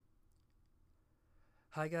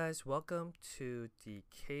Hi guys, welcome to the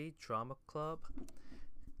K-Drama Club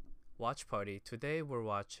watch party. Today we're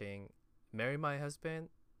watching Marry My Husband,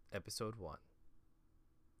 episode 1.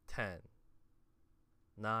 10,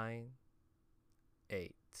 9,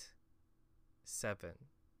 8, 7,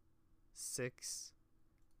 6,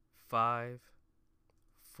 5,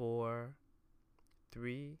 4,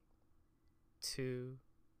 3, 2,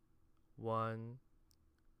 1,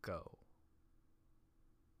 go.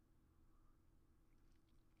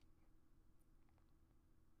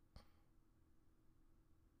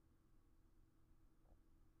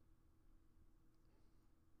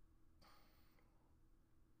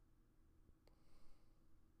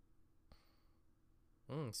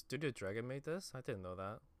 Studio Dragon made this? I didn't know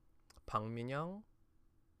that. Pang Minyoung,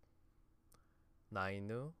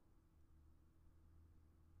 나인우,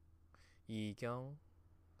 이경,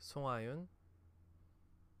 송하윤.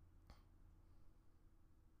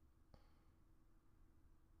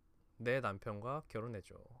 내 남편과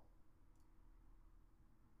결혼해줘.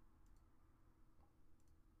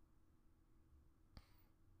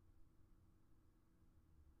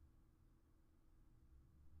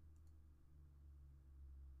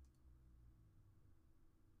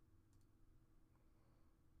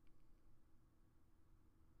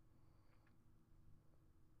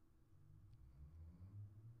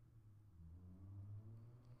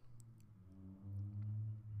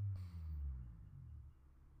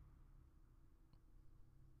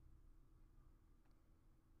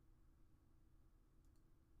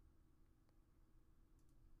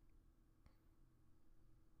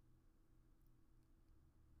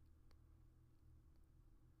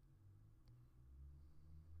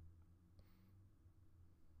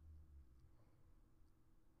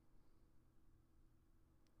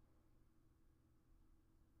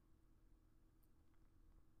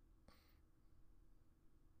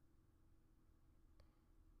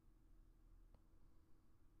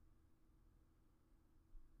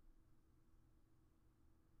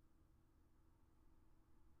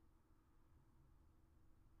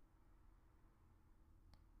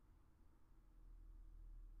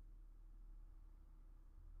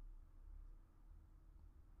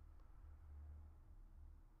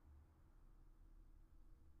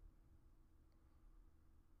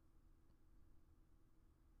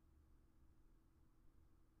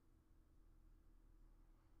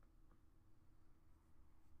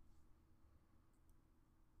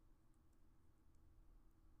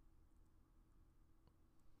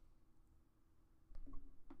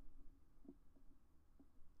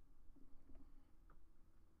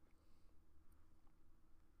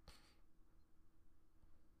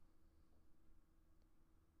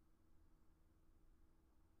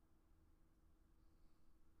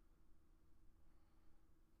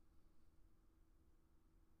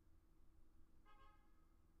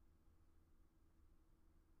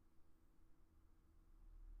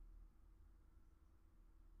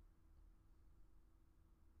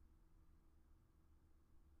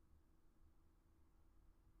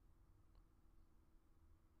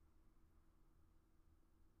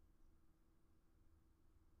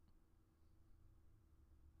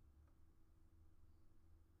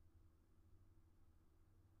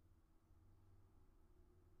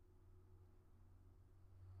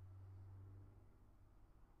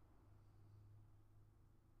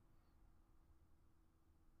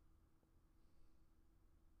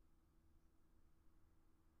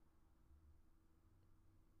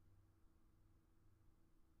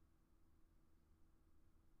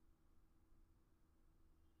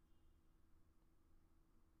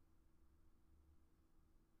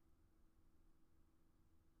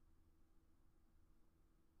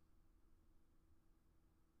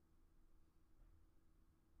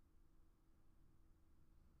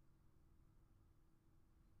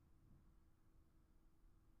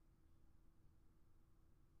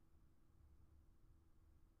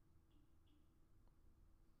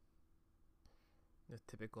 The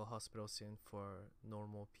typical hospital scene for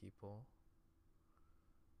normal people.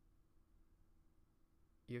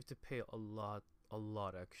 You have to pay a lot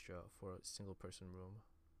extra for a single person room.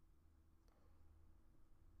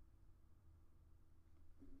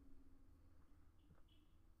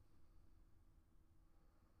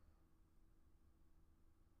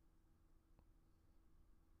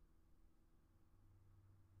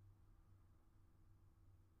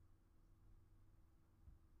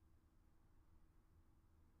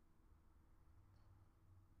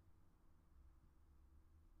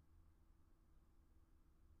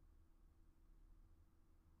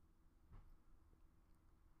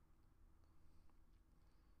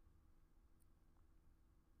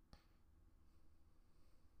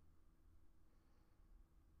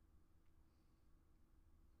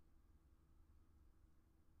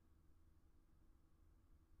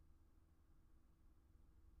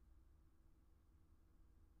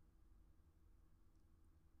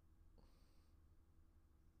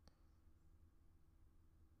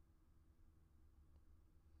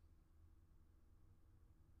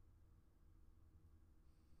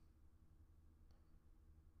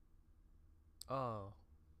 Oh,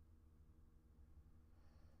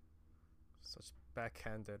 such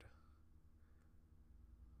backhanded.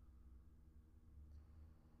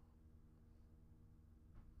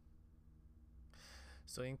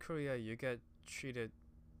 So in Korea, you get treated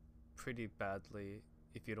pretty badly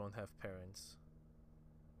if you don't have parents.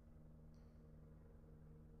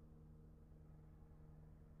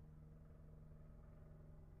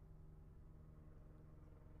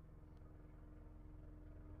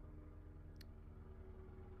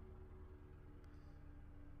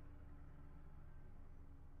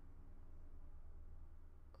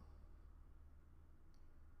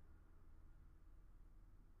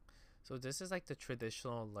 So this is like the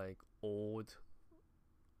traditional like old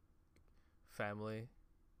family.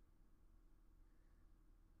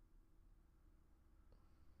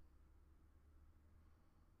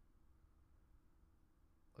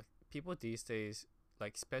 Like people these days,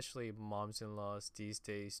 like especially moms-in-laws these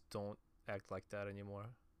days, don't act like that anymore.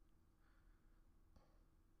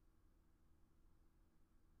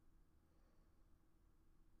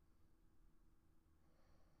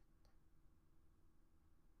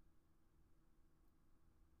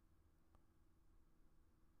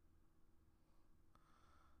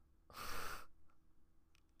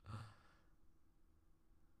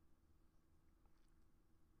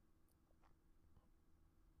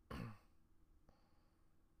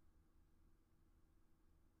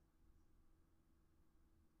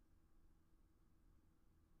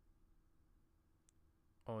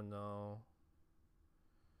 Oh no.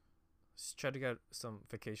 She tried to get some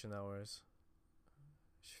vacation hours.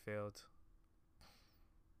 She failed.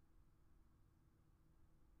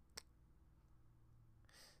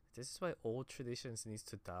 This is why old traditions needs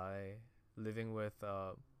to die. Living with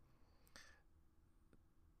the,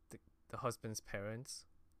 the husband's parents,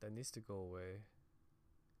 that needs to go away.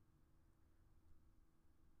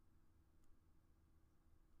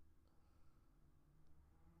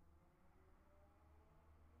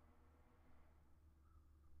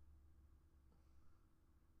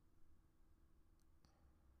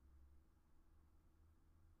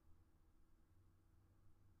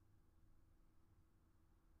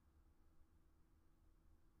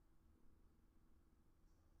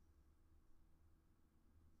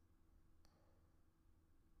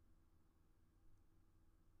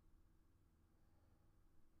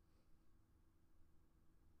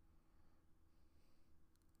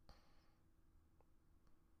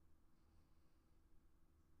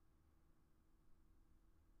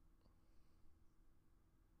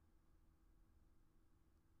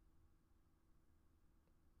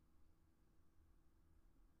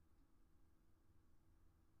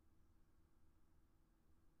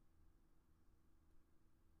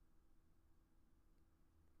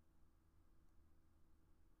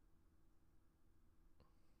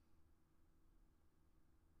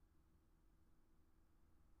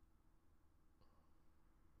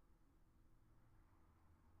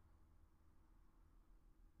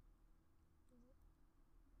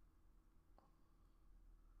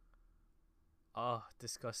 Ah,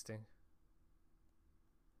 disgusting.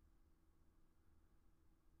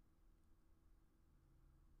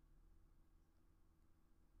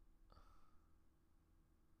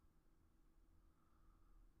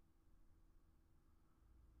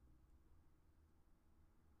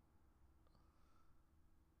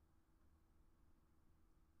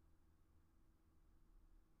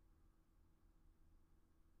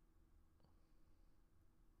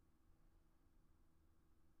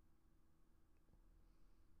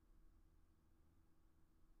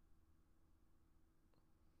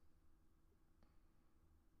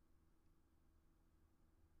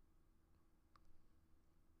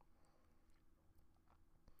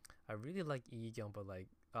 I really like Lee Young, but like,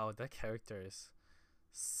 oh, that character is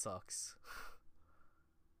sucks.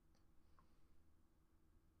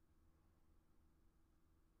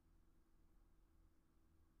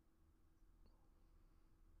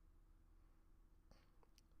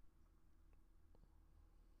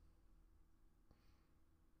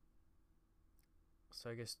 So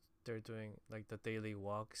I guess they're doing like the daily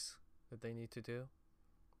walks that they need to do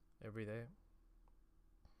every day.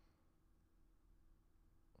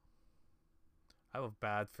 I have a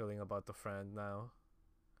bad feeling about the friend now.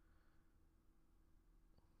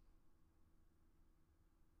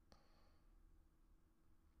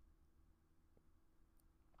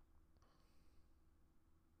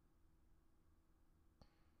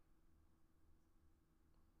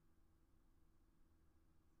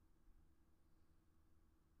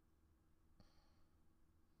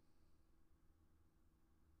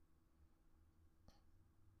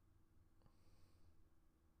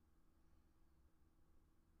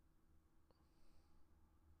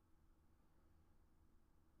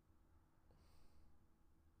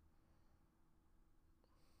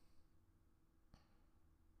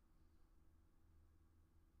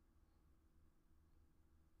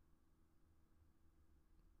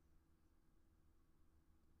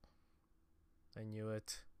 I knew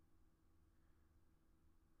it.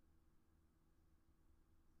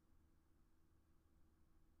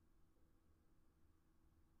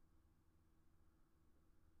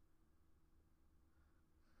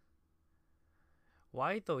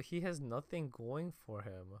 Why though? He has nothing going for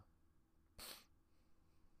him.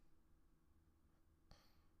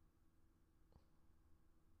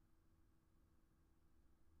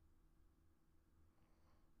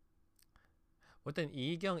 But then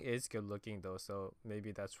Lee Kyung is good looking though, so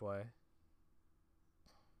maybe that's why.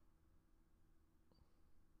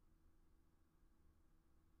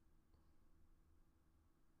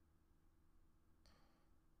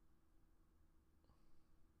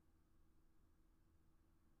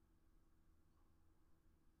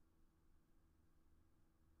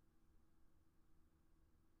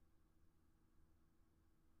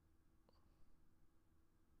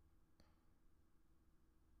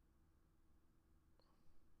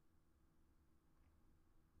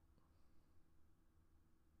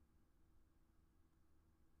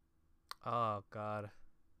 Oh god.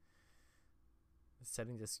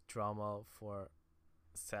 Setting this drama for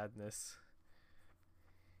sadness.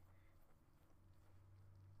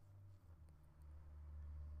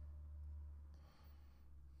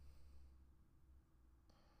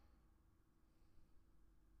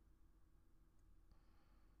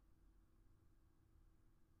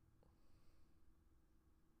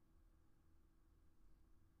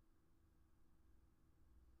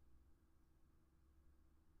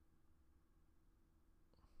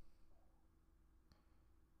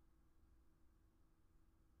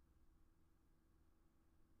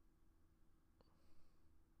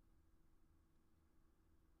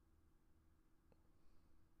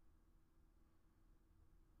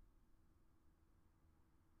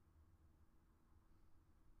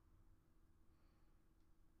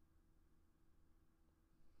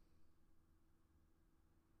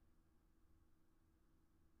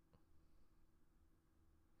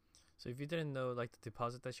 So if you didn't know like the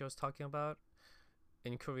deposit that she was talking about,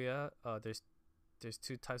 in Korea, there's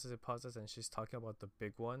two types of deposits, and she's talking about the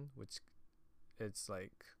big one, which it's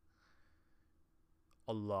like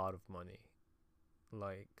a lot of money,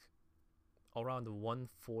 like around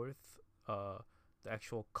 1/4 the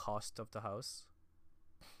actual cost of the house.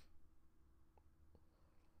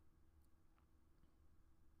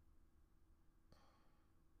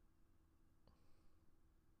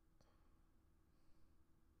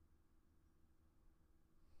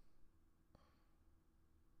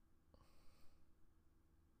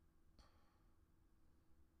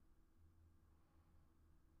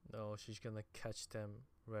 No, she's gonna catch them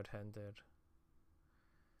red-handed.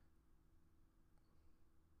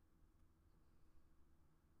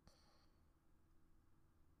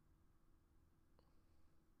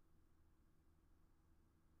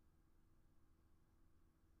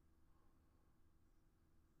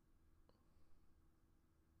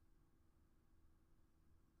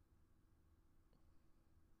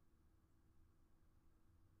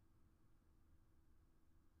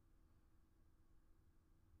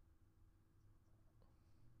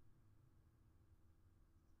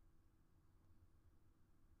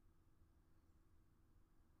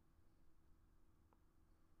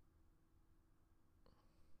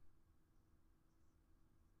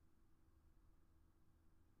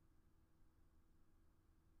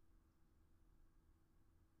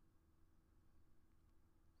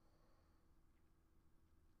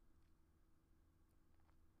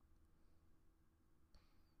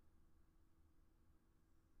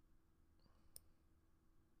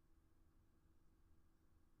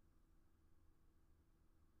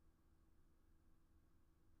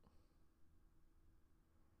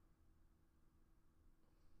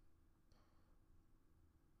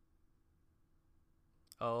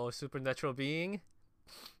 Oh, supernatural being.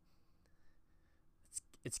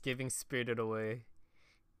 It's giving Spirited Away.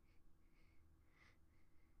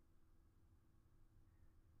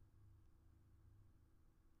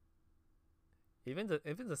 Even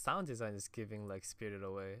the sound design is giving like Spirited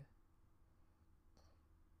Away.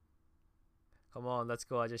 Come on, let's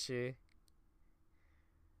go, Ajashi.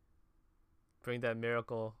 Bring that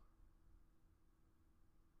miracle.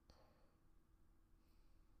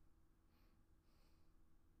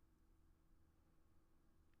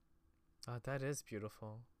 Ah, that is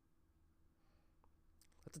beautiful.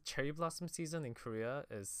 But the cherry blossom season in Korea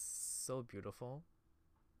is so beautiful.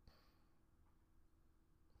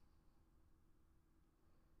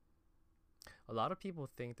 A lot of people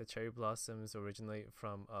think the cherry blossoms originate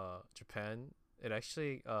from Japan. It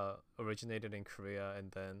actually originated in Korea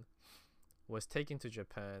and then was taken to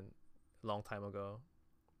Japan a long time ago.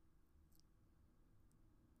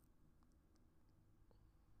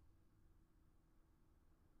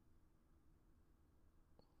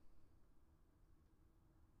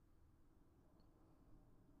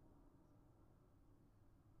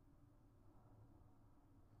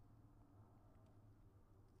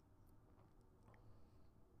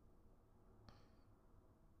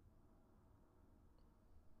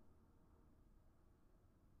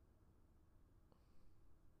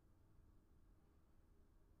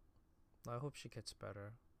 I hope she gets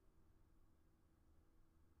better.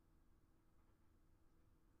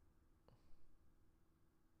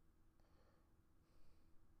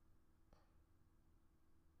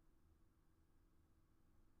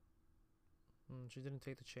 She didn't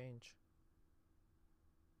take the change.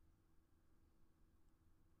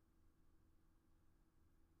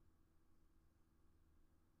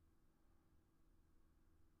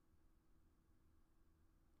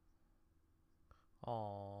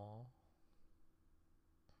 Aww.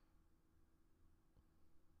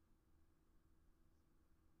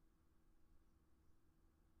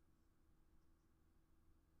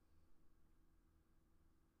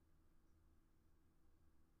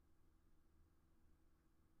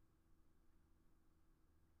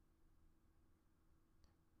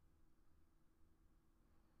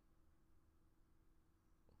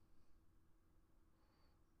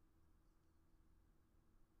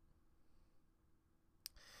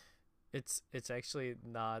 It's actually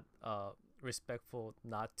not respectful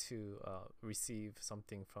not to receive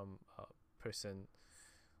something from a person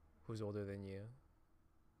who's older than you.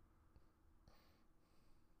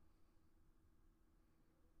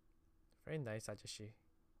 Very nice, Ajashi.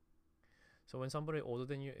 So when somebody older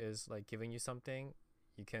than you is like giving you something,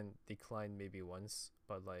 you can decline maybe once,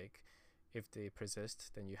 but like if they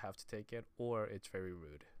persist, then you have to take it, or it's very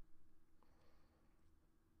rude.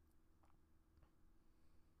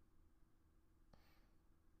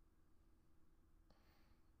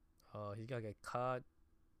 He got get caught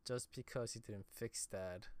just because he didn't fix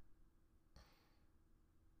that.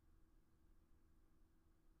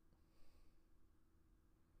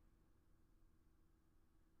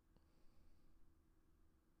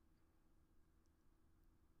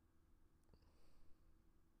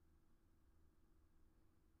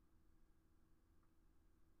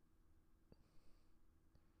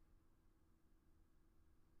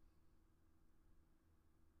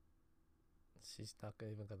 She's not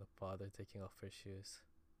even gonna bother taking off her shoes.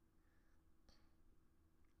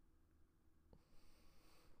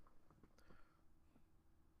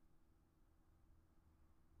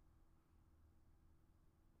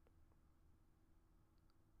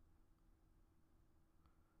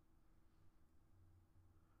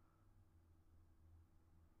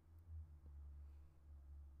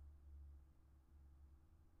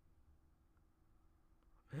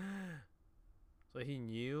 So he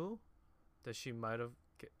knew that she might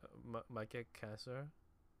get cancer,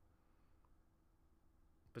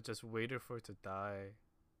 but just waited for it to die.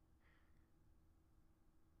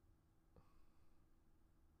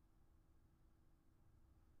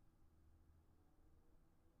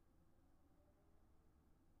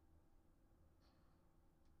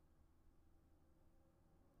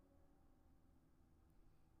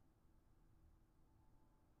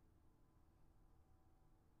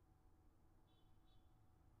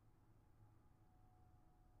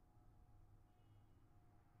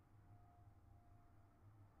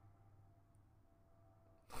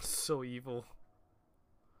 So evil.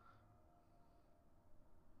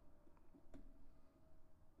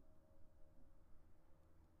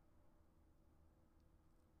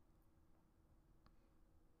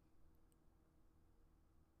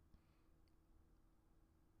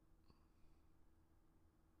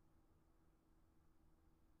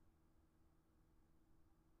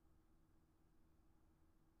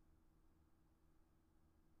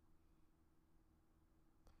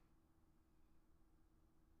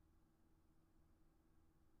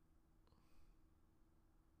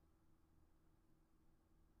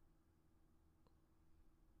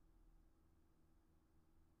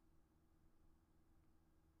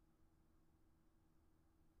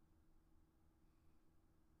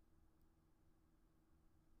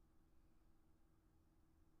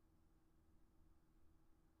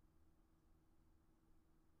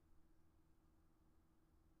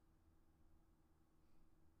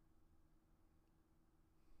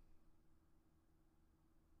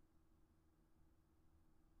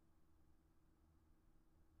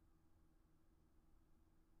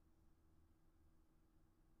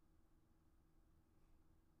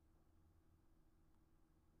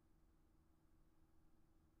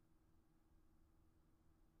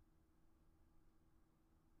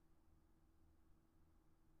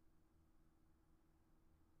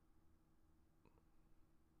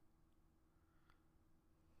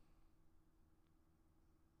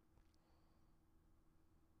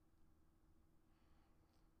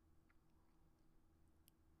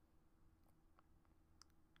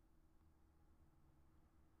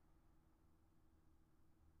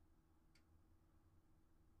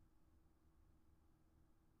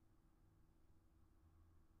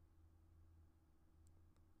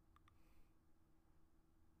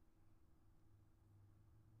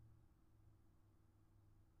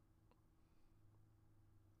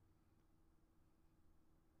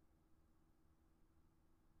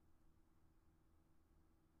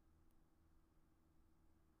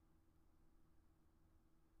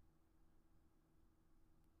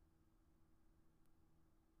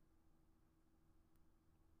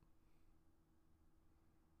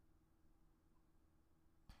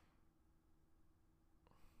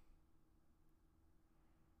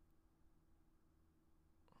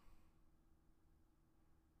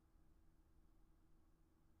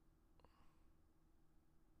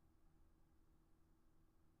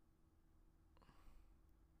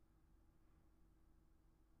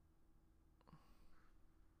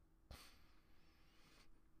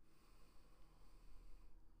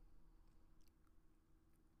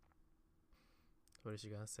 What is she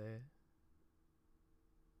gonna say?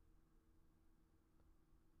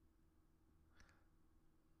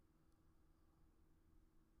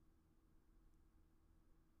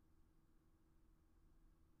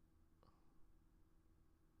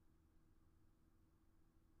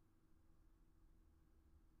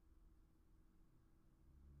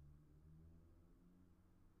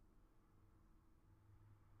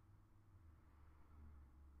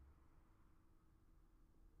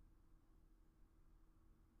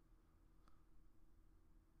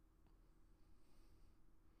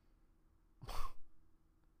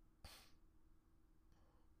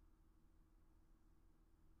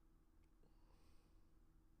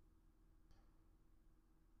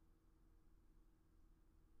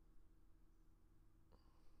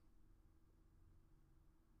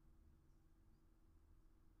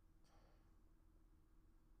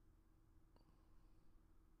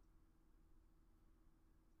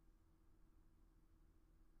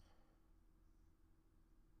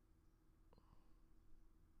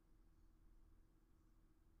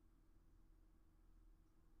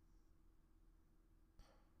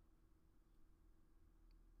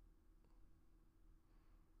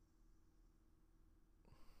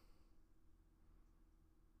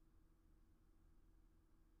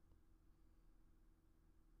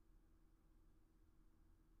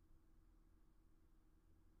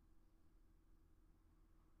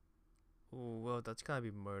 Ooh, well, that's gotta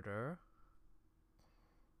be murder.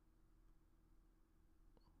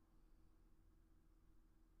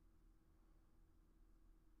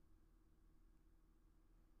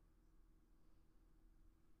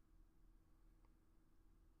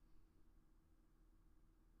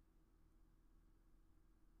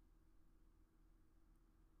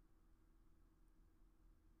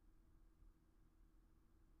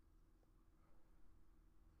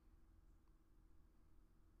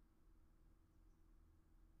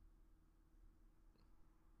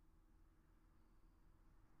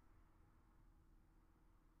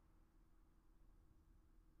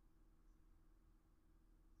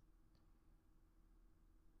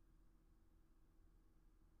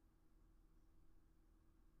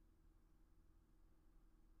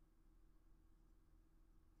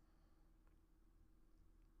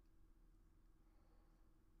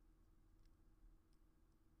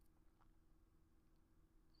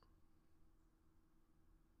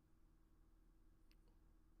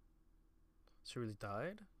 She really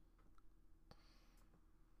died?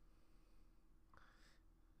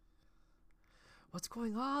 What's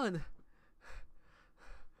going on?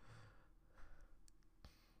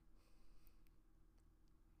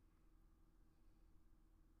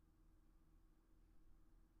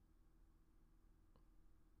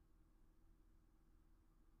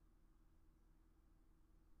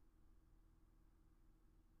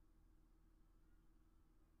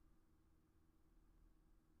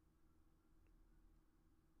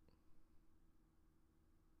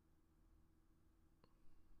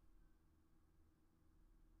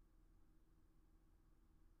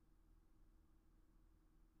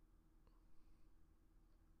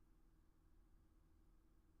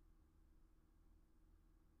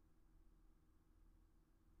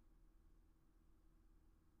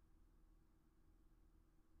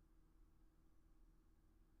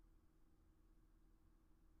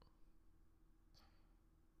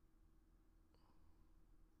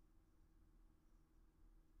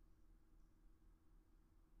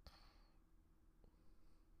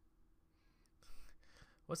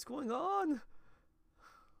 What's going on?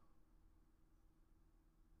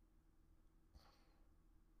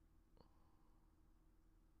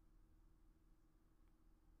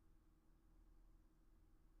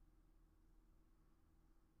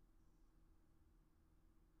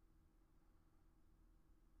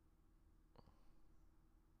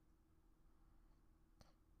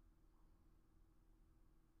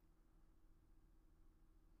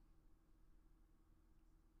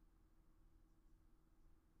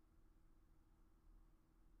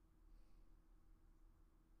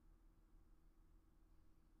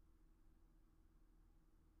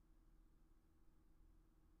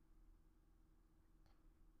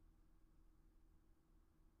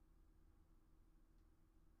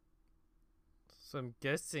 So I'm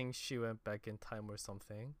guessing she went back in time or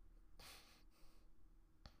something.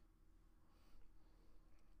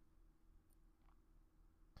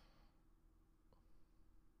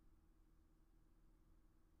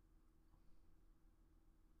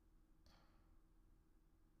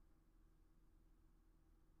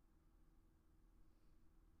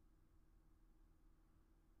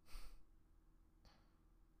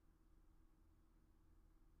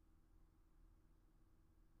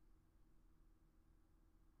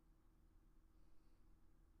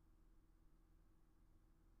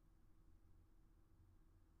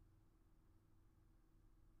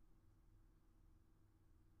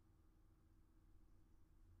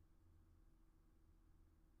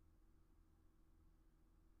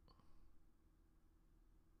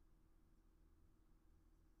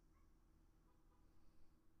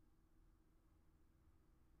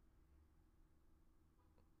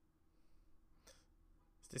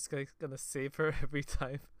 This guy's gonna save her every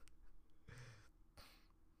time.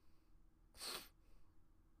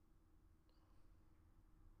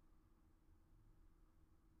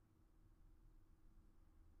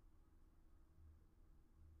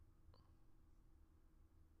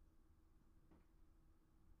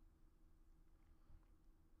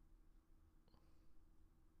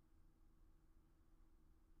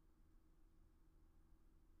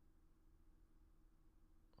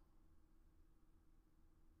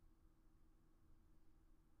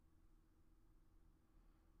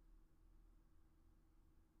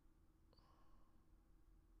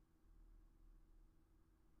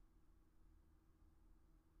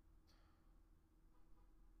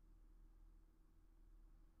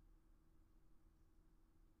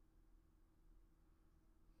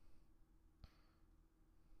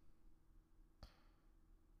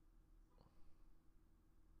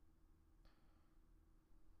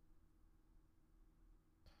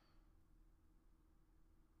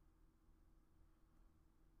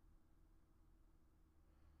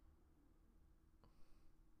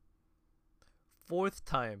 Fourth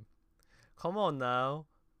time. Come on now.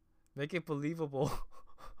 Make it believable.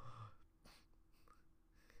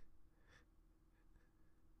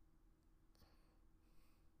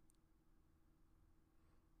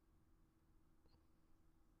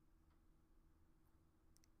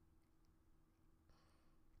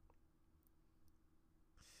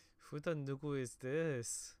 Who the 누구 is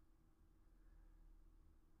this?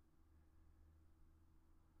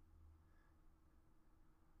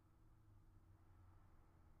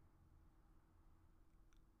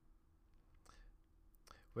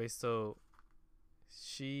 Wait, so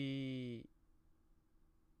she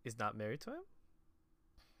is not married to him?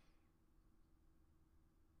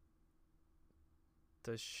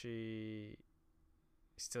 Does she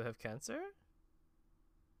still have cancer?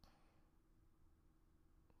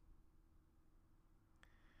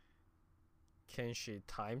 Can she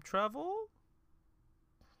time travel?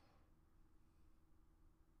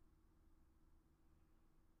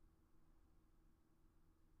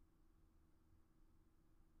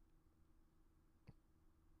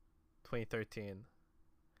 (2013).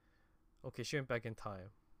 Okay, she went back in time.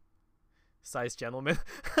 Size gentleman.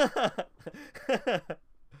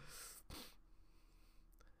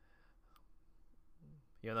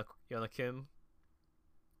 Yona Kim.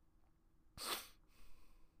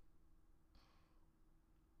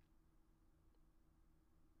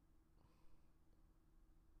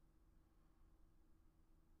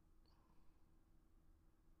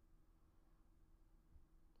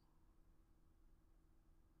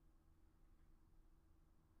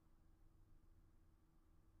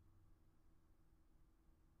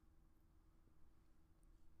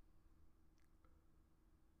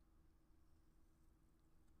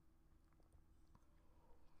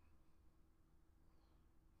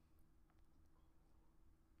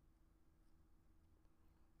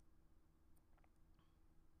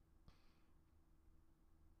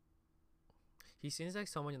 He seems like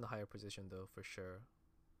someone in a higher position though, for sure.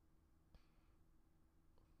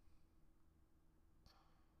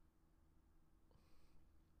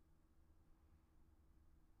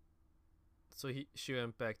 So she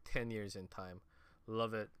went back 10 years in time.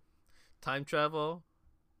 Love it. Time travel.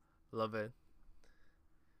 Love it.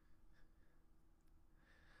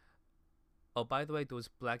 Oh, by the way, those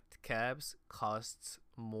black cabs costs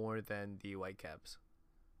more than the white cabs.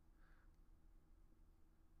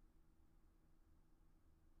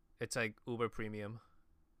 It's like Uber Premium.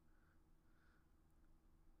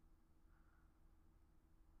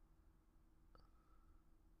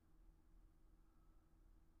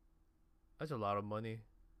 That's a lot of money.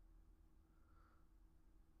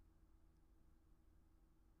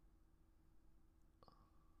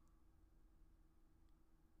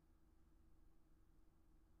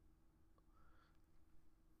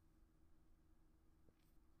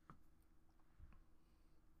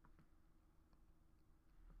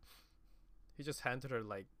 He just handed her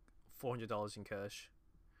like $400 in cash.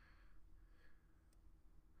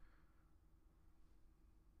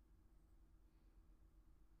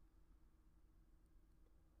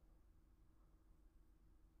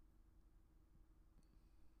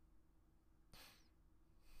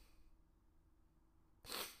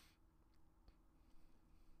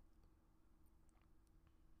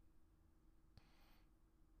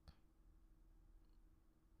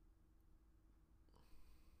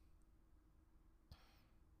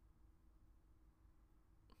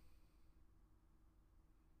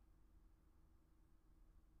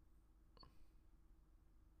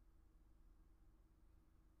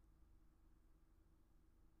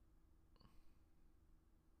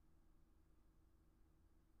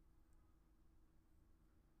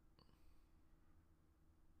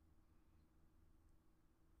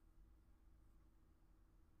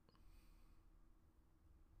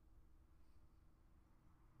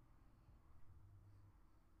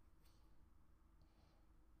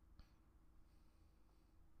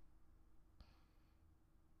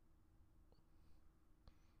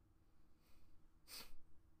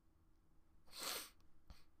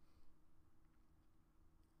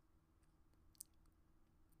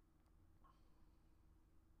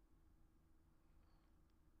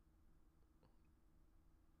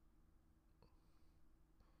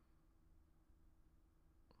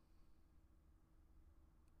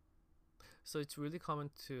 So it's really common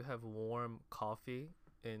to have warm coffee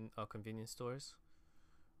in convenience stores.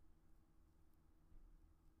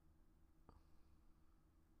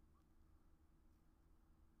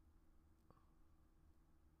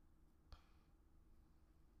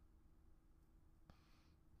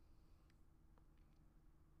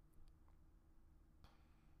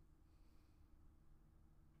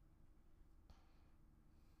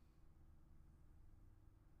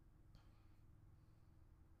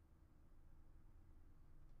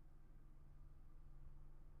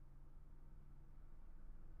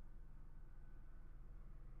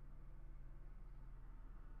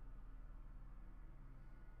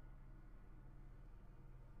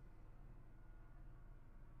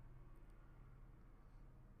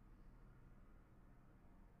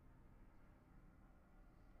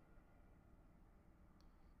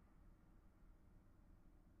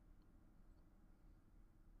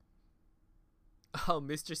 Oh,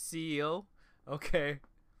 Mr. CEO. Okay.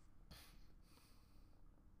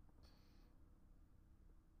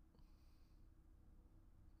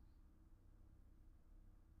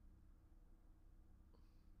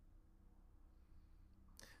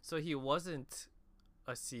 So he wasn't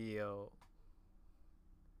a CEO.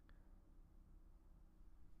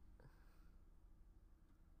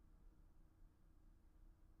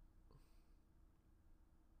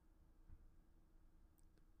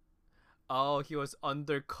 Oh, he was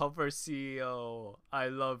undercover CEO. I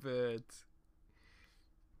love it.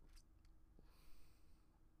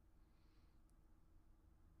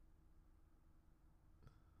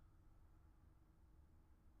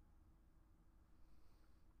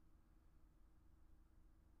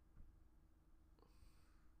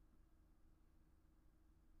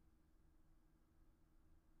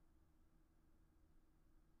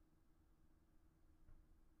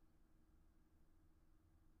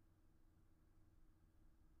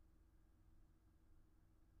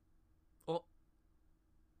 Oh,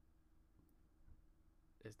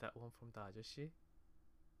 is that one from the ajashi?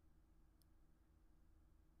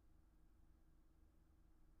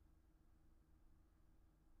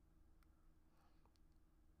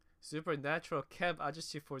 Supernatural Kev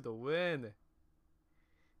ajashi for the win.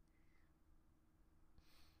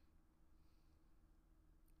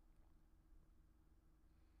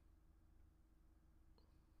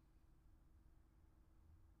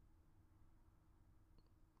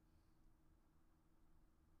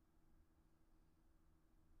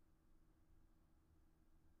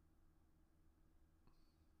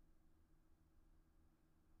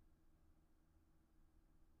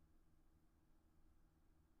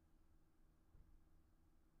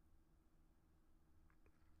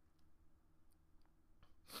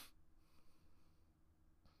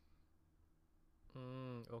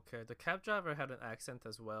 Okay. The cab driver had an accent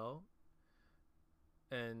as well,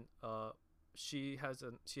 and she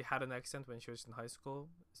had an accent when she was in high school.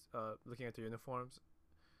 Looking at the uniforms,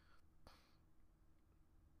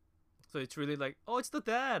 so it's really like, oh, it's the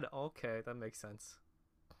dad. Okay, that makes sense.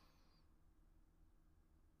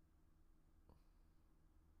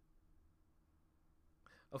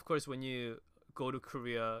 Of course, when you go to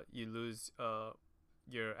Korea, you lose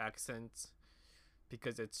your accent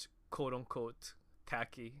because it's quote unquote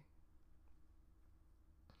tacky.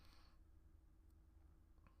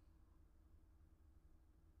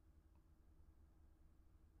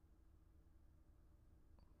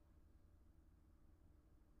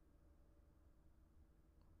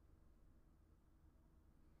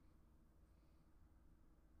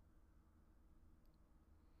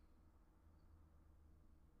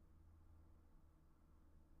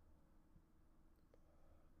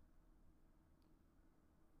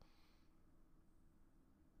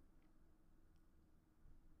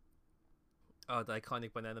 Oh, the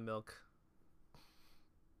iconic banana milk.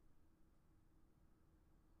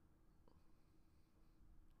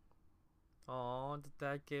 Oh, the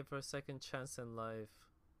dad gave her a second chance in life.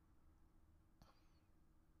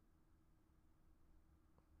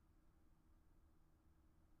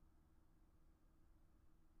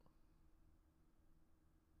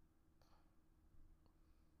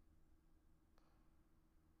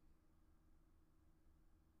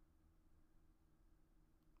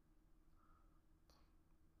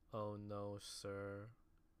 Oh no, sir.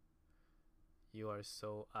 You are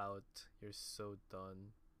so out. You're so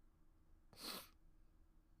done.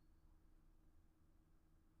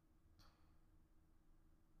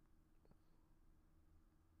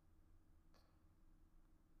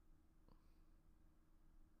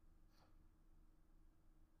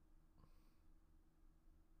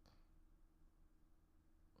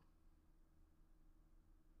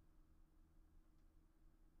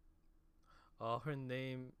 Oh, her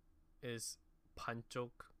name. is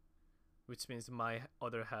반쪽, which means my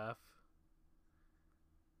other half.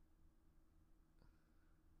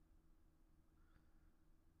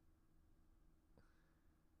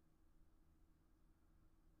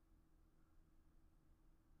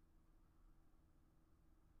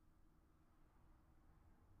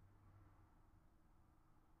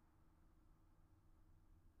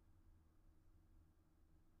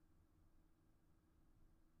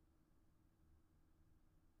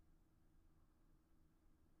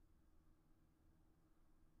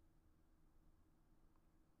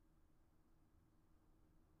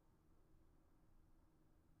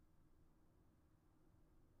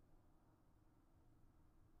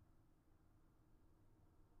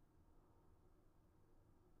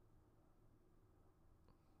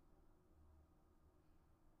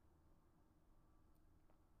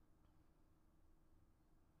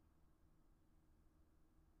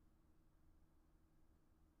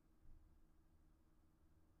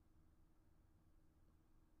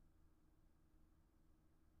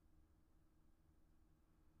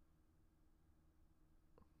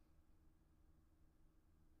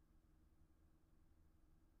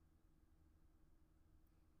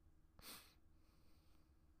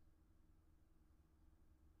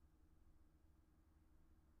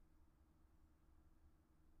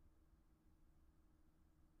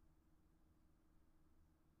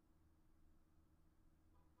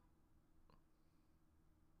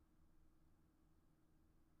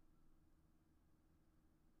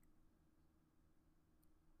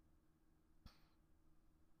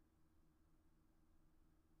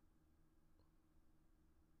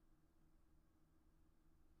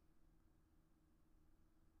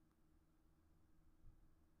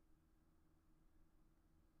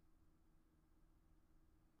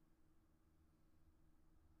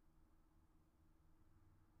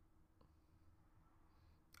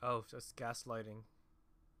 Oh, just gaslighting.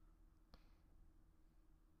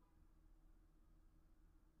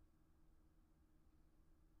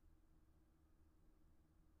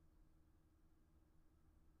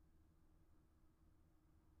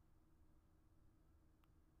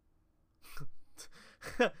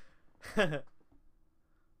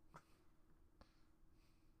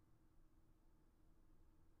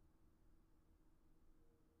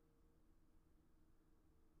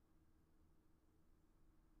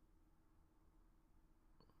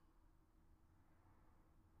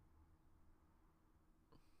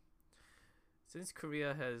 Since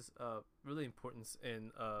Korea has really importance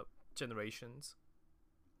in generations,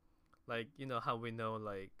 like you know how we know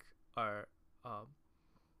like our um,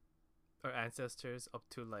 our ancestors up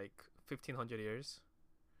to like 1500 years,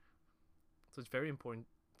 so it's very important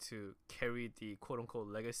to carry the quote unquote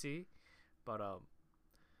legacy. But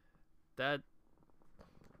that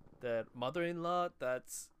that mother-in-law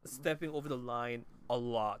that's stepping over the line a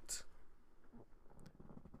lot.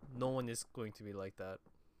 No one is going to be like that.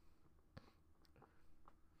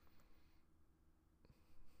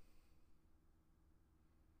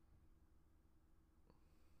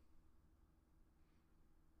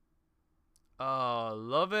 Oh,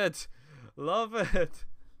 love it, love it.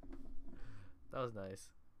 That was nice.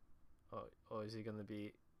 Oh, is he gonna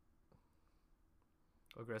be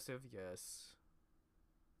aggressive? Yes.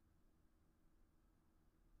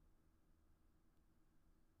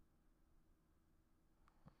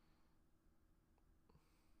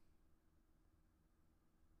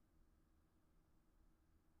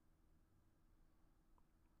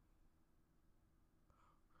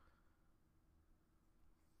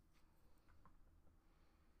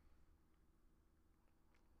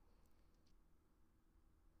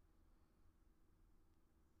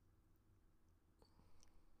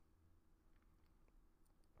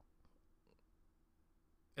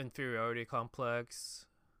 Inferiority complex.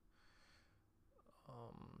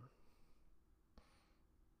 Um,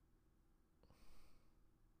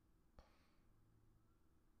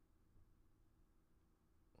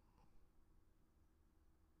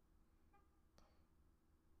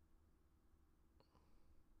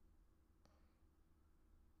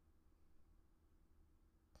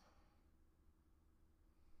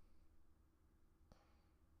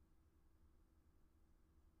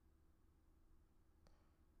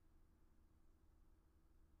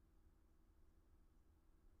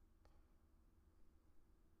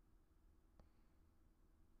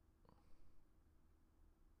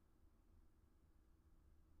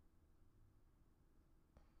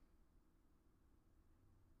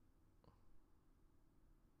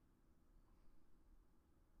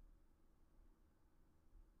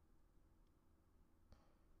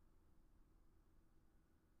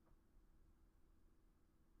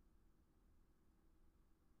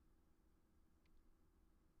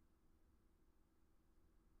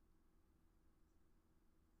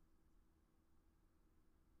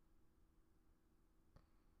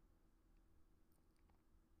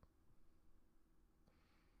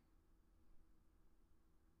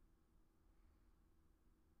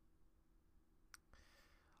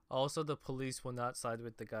 Also, the police will not side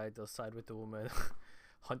with the guy; they'll side with the woman,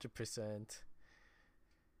 100%.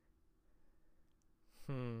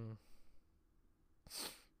 Hmm.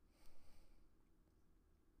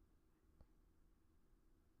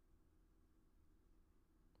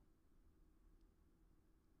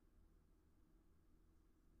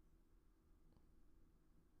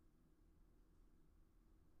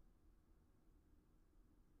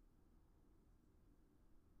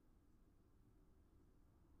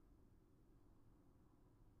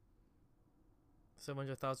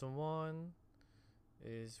 $700,001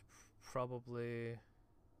 is probably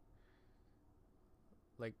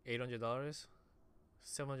like $800,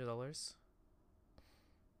 $700.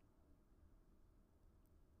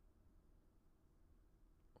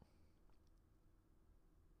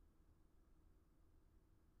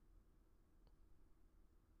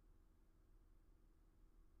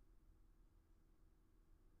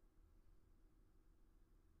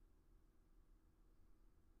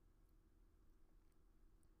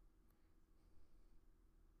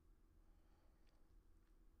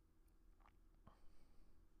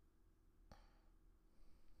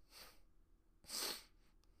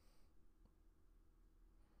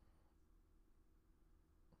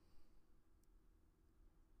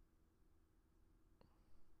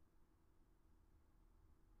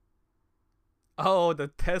 Oh, the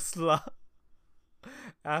Tesla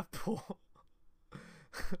Apple.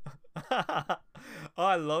 Oh,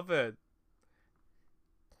 I love it.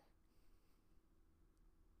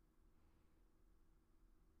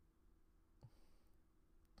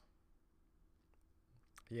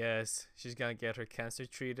 Yes, she's gonna get her cancer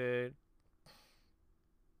treated.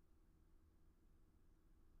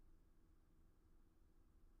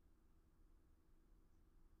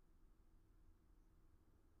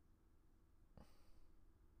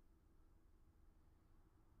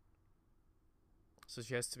 So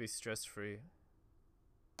she has to be stress free.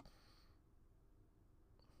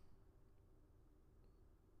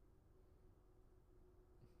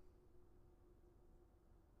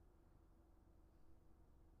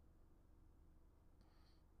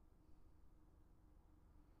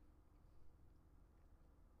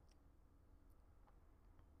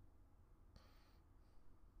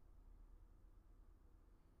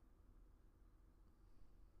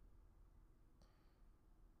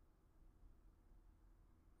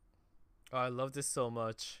 Oh, I love this so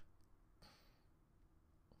much.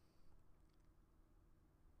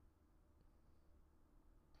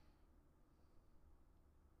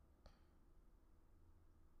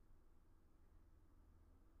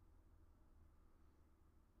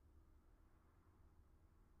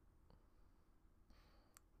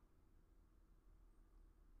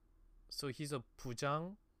 So he's a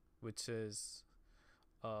bujang, which is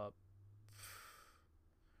uh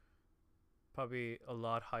probably a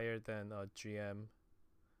lot higher than GM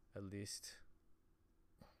at least.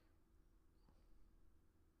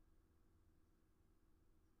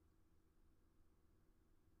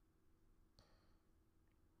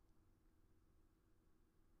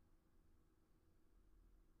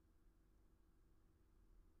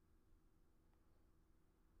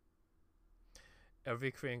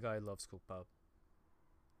 Every Korean guy loves Kookbap.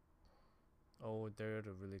 Oh, they're at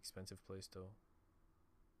a really expensive place though.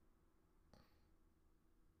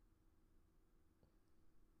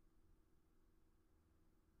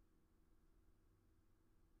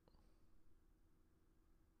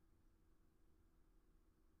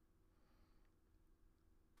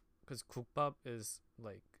 Because Kookbap is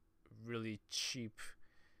like really cheap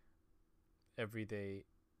everyday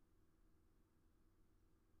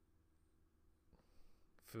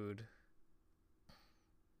food.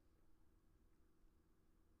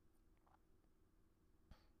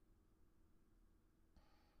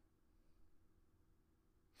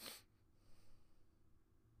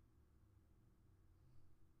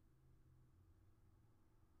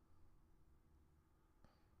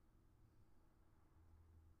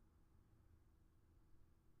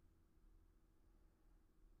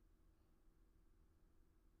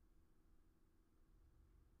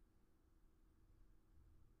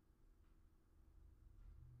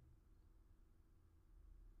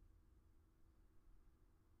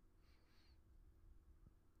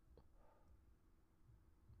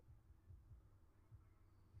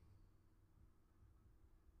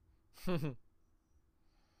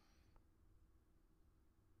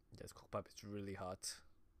 Yes, Kookbap is really hot.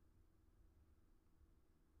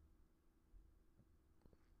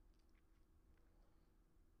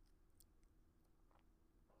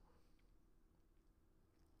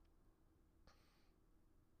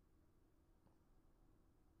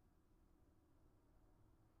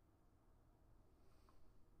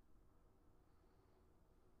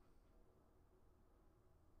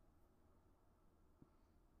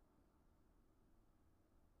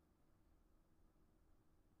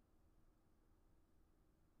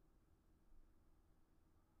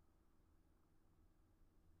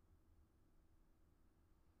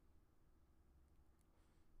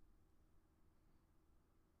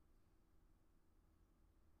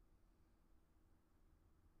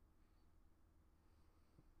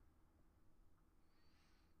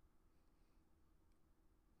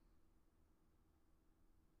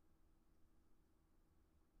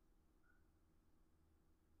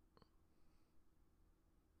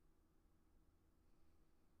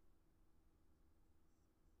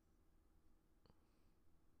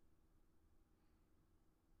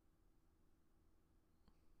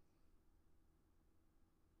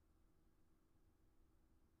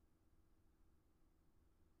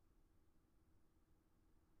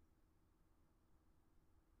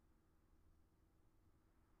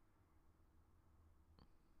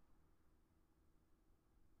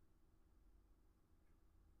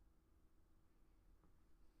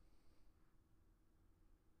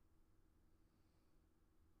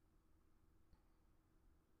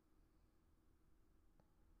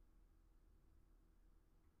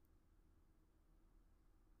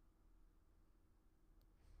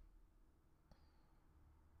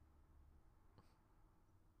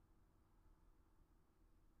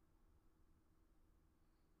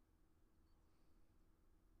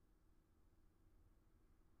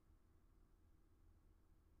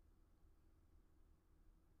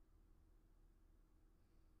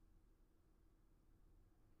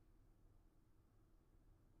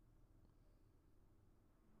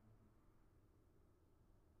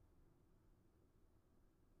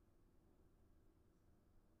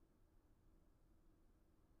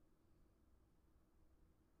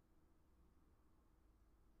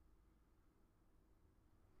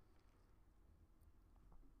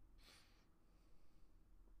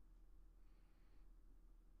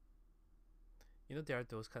 You know, there are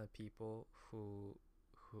those kind of people who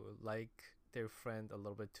like their friend a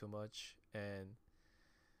little bit too much and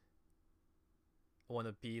want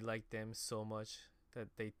to be like them so much that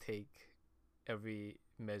they take every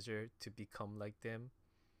measure to become like them.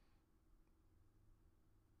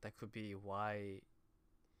 That could be why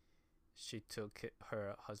she took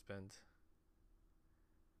her husband.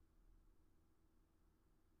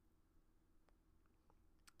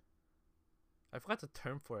 I forgot the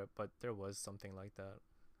term for it, but there was something like that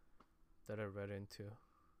I read into.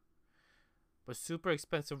 But super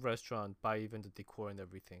expensive restaurant, buy even the decor and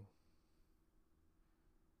everything.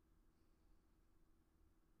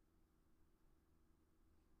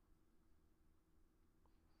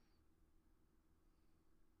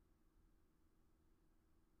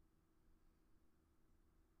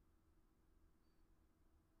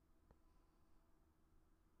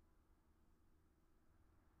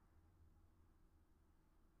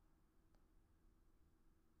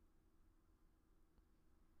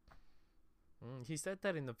 He said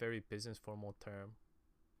that in a very business formal term.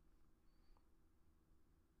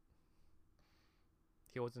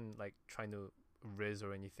 He wasn't like trying to riz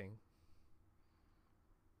or anything.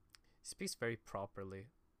 He speaks very properly.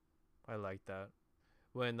 I like that.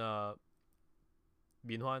 When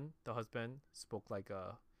Minhwan, the husband, spoke like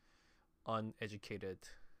a uneducated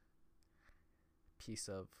piece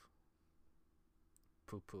of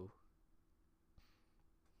poo poo.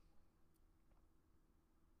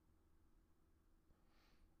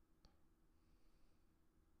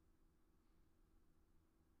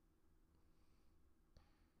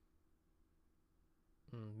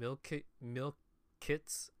 Milk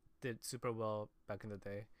kits did super well back in the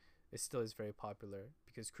day. It still is very popular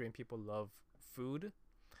because Korean people love food,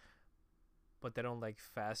 but they don't like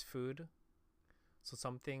fast food. So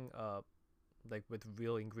something like with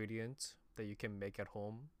real ingredients that you can make at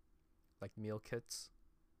home, like meal kits,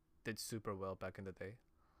 did super well back in the day.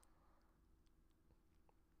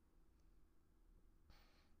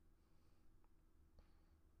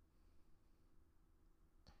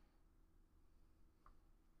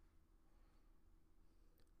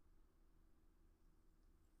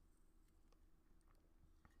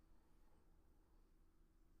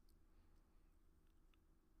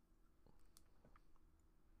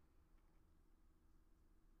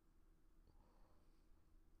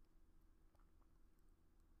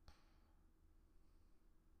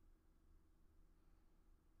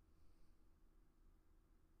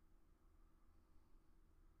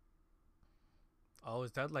 Oh,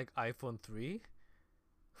 is that like iPhone 3?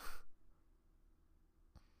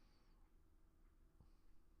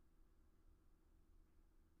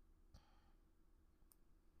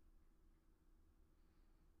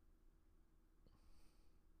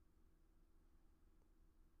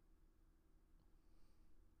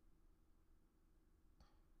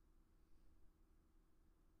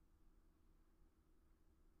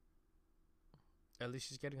 At least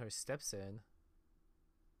she's getting her steps in.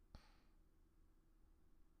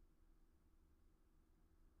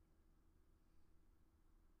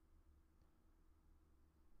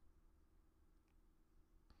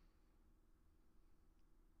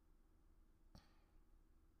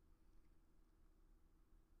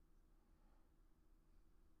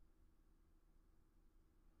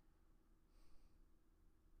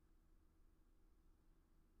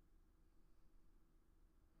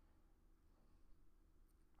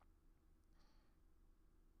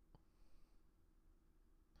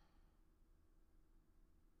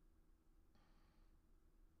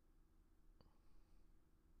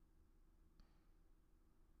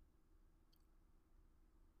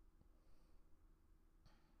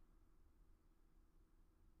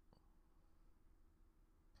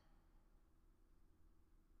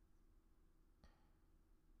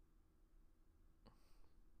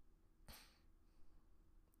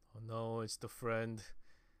 Oh no, it's the friend.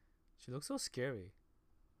 She looks so scary.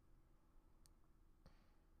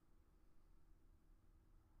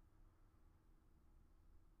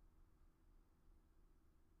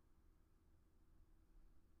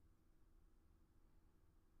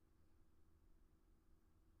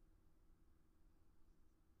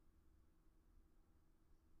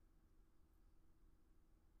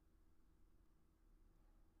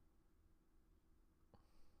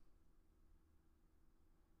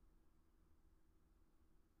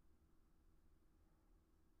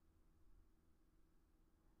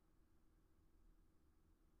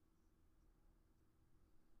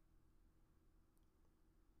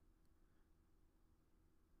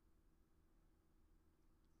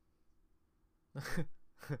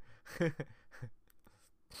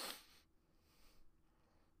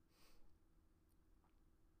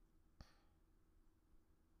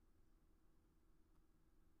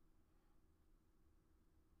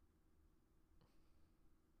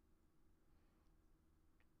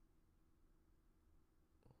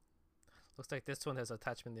 Looks like this one has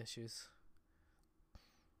attachment issues.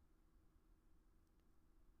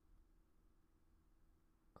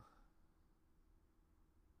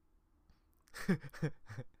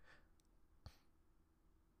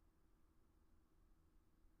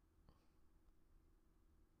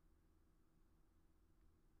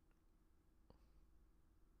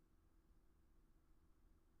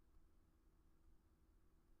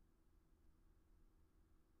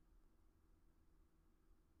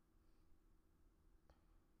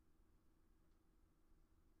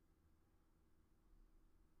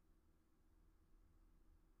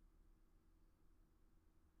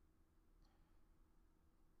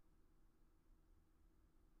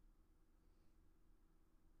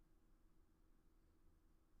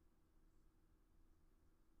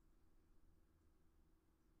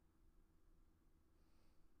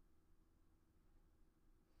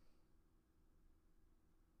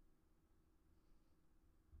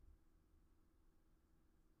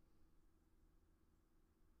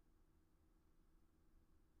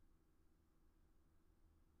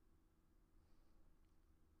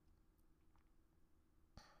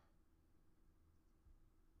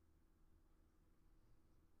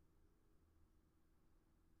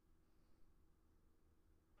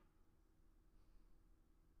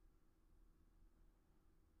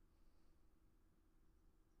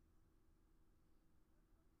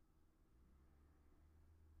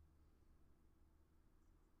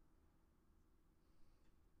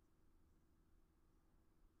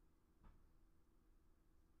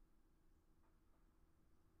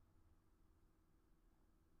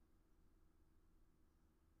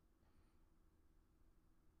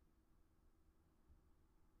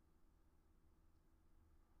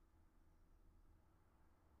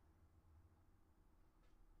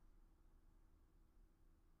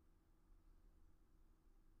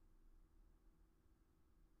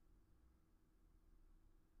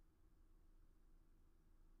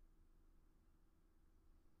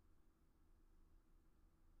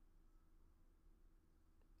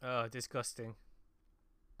 Oh, disgusting.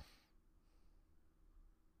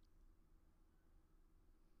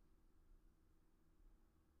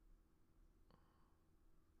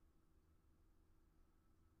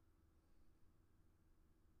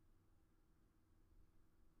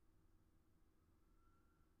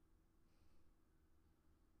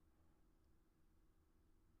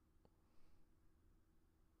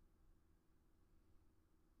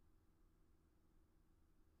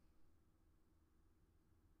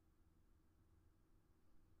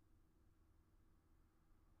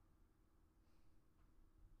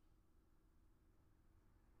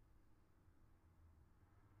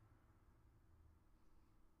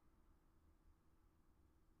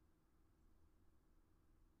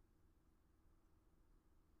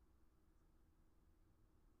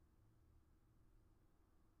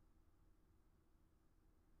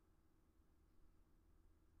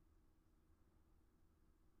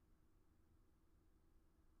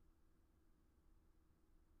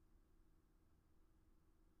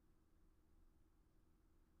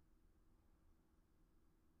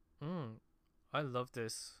 Hmm. I love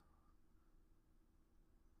this.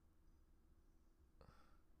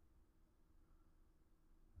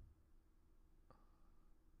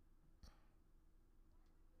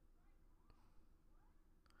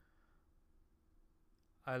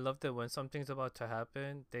 I love that when something's about to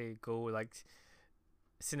happen, they go like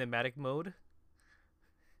cinematic mode.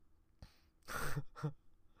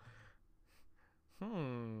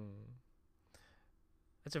 Hmm.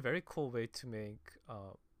 That's a very cool way to make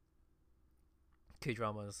K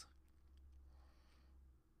dramas.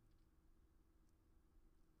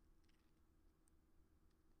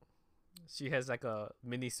 She has like a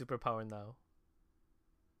mini superpower now.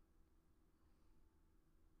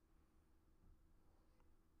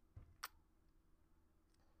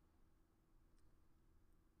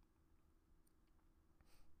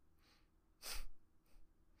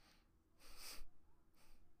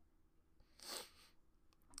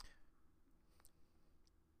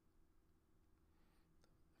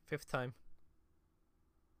 5th time.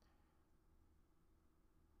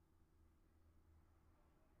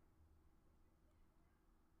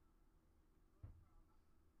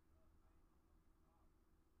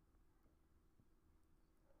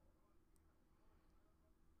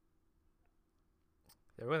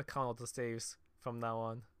 Yeah, we're gonna count all the saves from now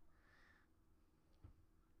on.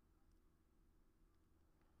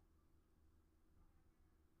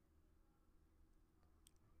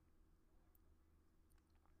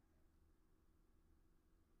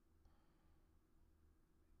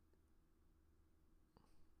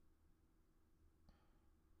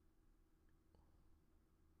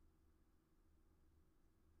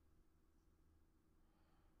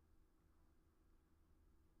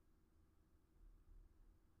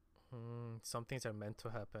 Some things are meant to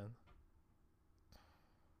happen.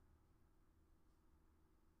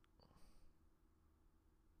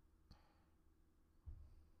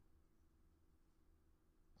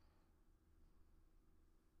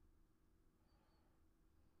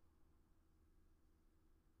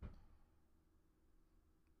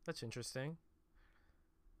 That's interesting.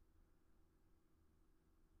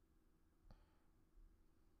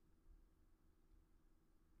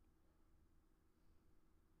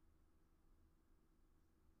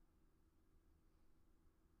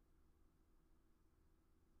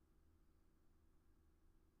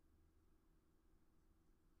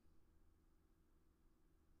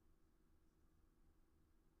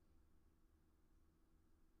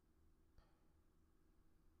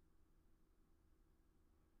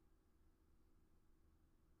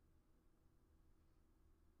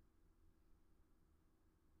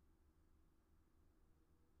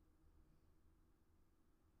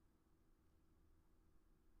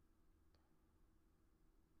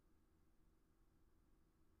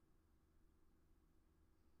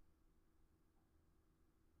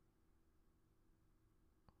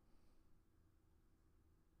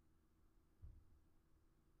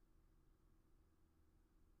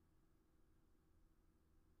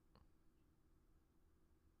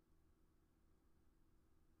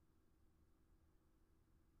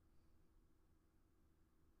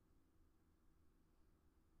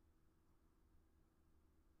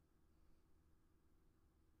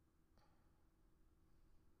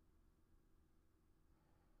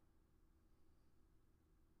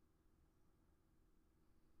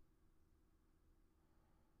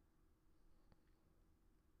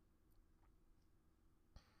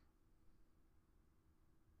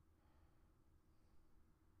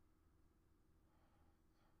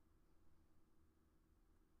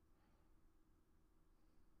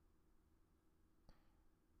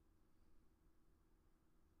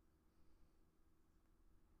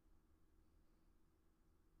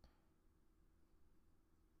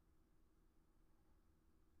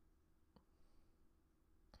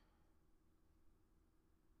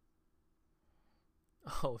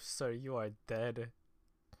 Oh, sir, you are dead.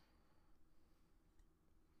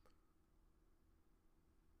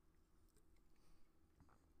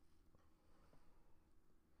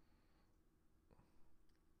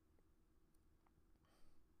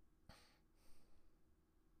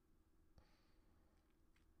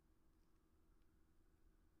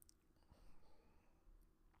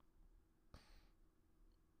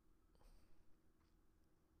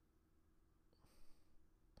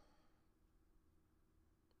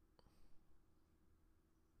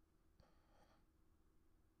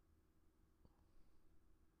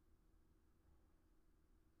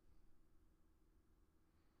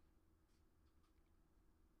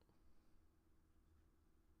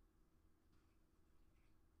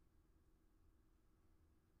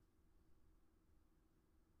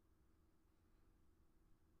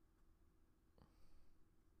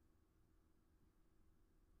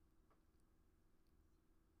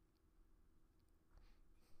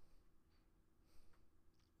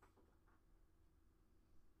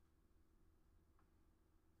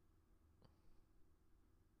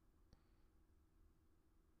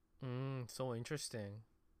 So interesting.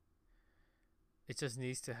 It just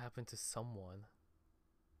needs to happen to someone.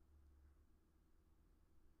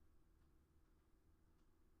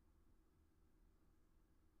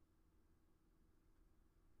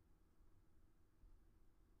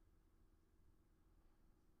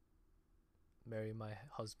 Marry my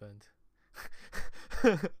husband.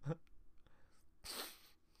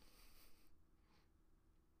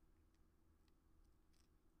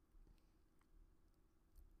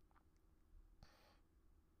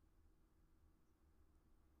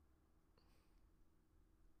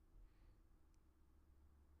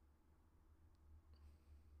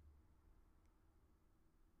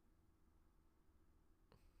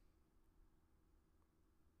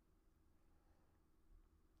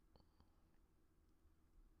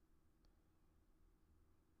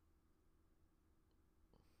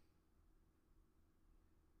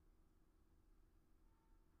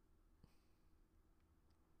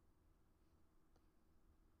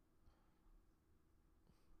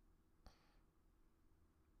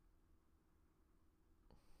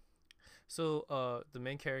 So, the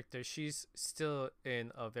main character, she's still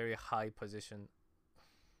in a very high position,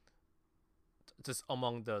 just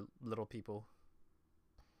among the little people.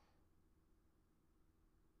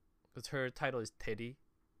 Because her title is Teddy.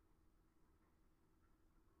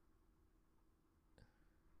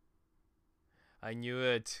 I knew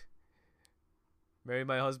it. Marry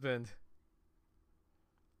my husband.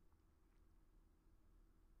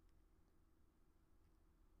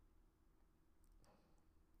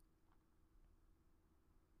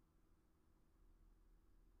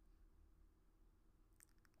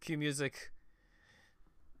 Cue music.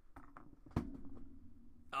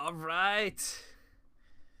 All right.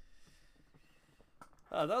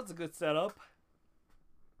 Oh, that was a good setup.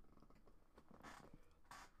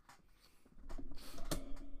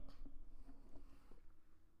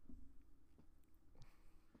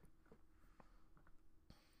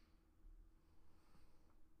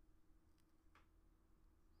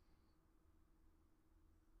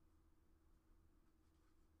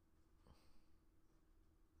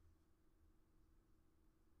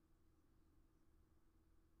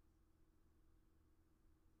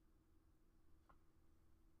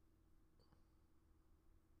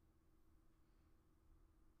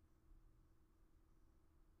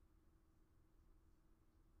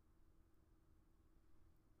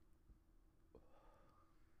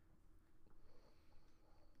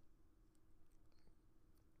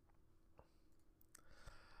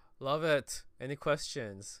 Love it. Any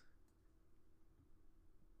questions?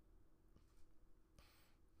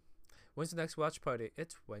 When's the next watch party?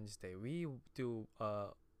 It's Wednesday. We do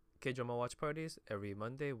K drama watch parties every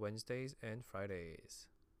Monday, Wednesdays, and Fridays.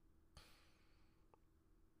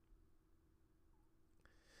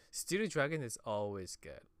 Studio Dragon is always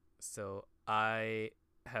good. So I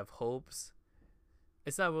have hopes.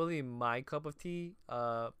 It's not really my cup of tea,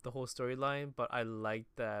 the whole storyline, but I like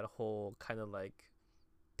that whole kind of like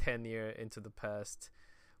 10-year into the past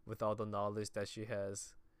with all the knowledge that she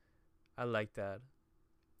has. I like that.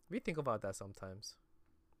 We think about that sometimes.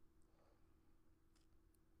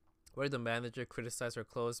 Where the manager criticized her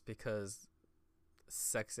clothes because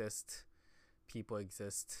sexist people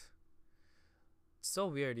exist. It's so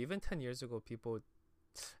weird. Even 10 years ago, people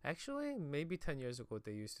actually maybe 10 years ago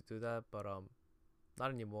they used to do that, but not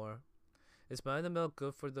anymore. Is banana milk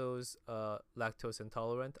good for those lactose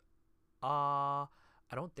intolerant?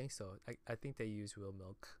 I don't think so. I think they use real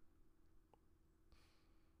milk.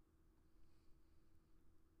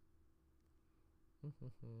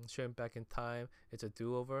 Shrimp back in time. It's a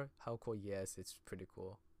do-over. How cool? Yes, it's pretty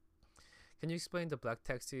cool. Can you explain the black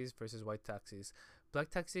taxis versus white taxis? Black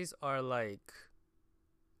taxis are like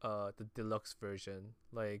the deluxe version.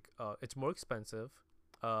 Like it's more expensive,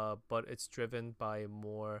 but it's driven by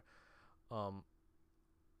um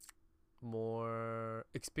more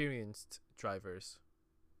experienced drivers.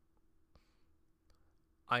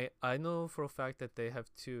 I know for a fact that they have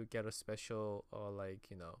to get a special like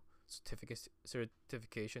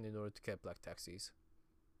certification in order to get black taxis.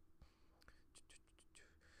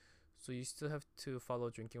 So you still have to follow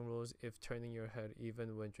drinking rules if turning your head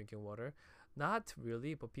even when drinking water. Not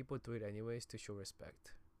really, but people do it anyways to show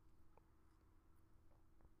respect.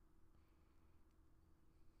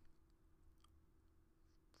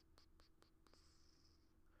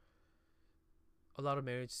 A lot of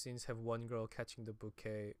marriage scenes have one girl catching the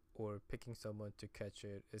bouquet or picking someone to catch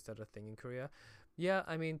it. Is that a thing in Korea? Yeah,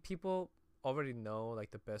 I mean, people already know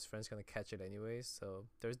like the best friend's gonna catch it anyways, so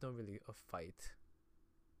there's no really a fight.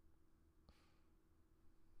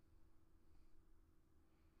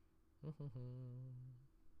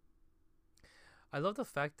 I love the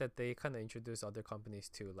fact that they kind of introduce other companies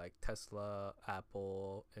too, like Tesla,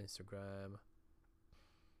 Apple, Instagram.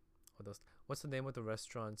 What those? What's the name of the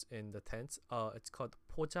restaurants in the tents? It's called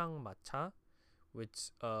Pojang Matcha,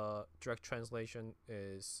 which direct translation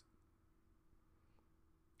is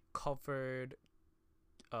covered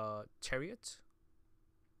chariot.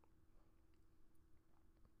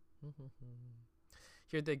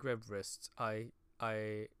 Here they grab wrists. I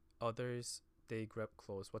others they grab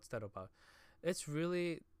clothes. What's that about? It's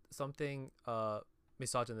really something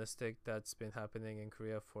misogynistic that's been happening in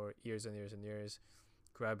Korea for years and years and years.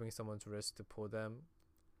 Grabbing someone's wrist to pull them.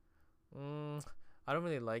 I don't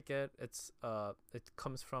really like it. It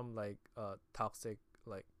comes from like toxic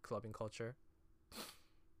like clubbing culture. Is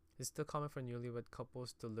it still common for newlywed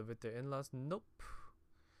couples to live with their in-laws? Nope.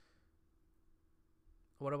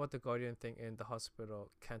 What about the guardian thing in the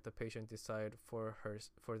hospital? Can't the patient decide for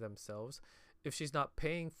themselves? If she's not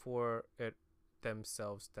paying for it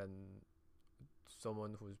themselves, then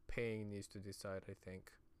someone who's paying needs to decide, I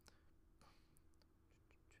think.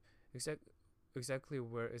 Exactly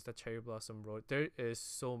where is the cherry blossom road? There is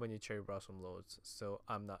so many cherry blossom roads, so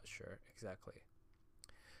I'm not sure exactly.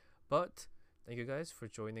 But thank you guys for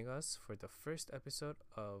joining us for the first episode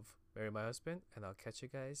of Marry My Husband, and I'll catch you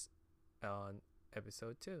guys on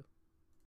episode 2.